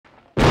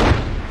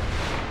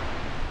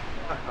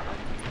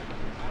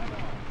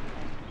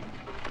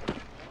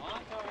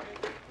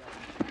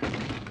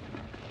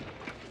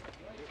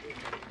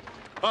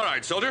All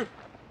right, soldier.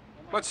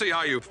 Let's see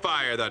how you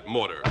fire that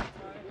mortar.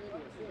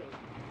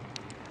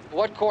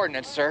 What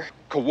coordinates, sir?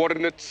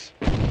 Coordinates?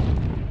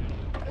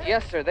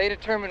 Yes, sir. They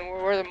determine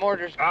where the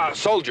mortars...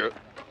 Soldier,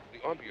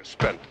 the Army has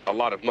spent a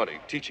lot of money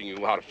teaching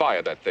you how to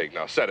fire that thing.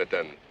 Now set it,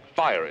 then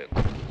fire it.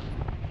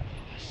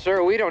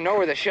 Sir, we don't know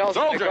where the shells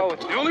are going to go.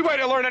 Soldier, the only way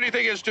to learn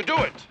anything is to do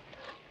it.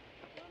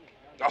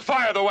 Now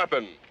fire the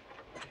weapon.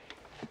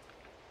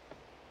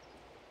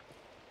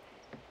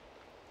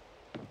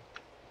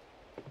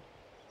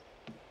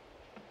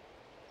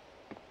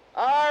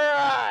 All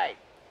right.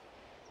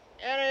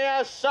 Any of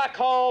you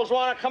suckholes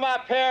want to come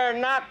up here and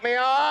knock me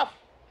off?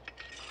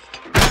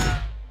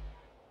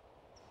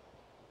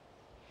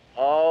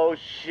 Oh,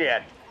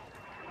 shit.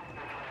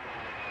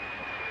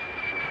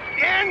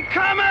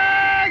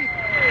 Incoming!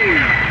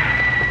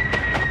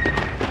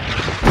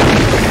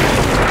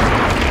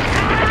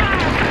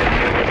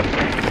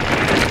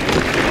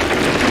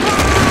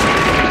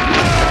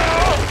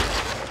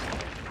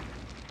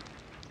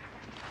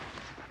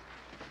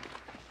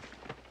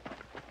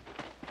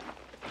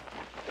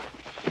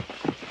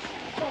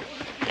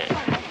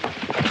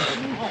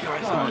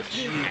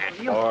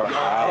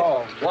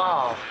 Oh,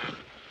 wow.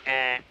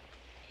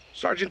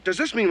 Sergeant, does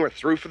this mean we're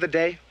through for the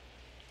day?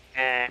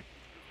 Save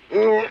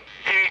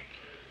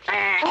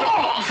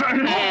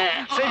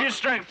your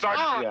strength,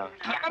 Sergeant. Yeah.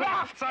 Get him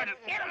off, Sergeant.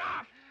 Get him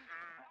off.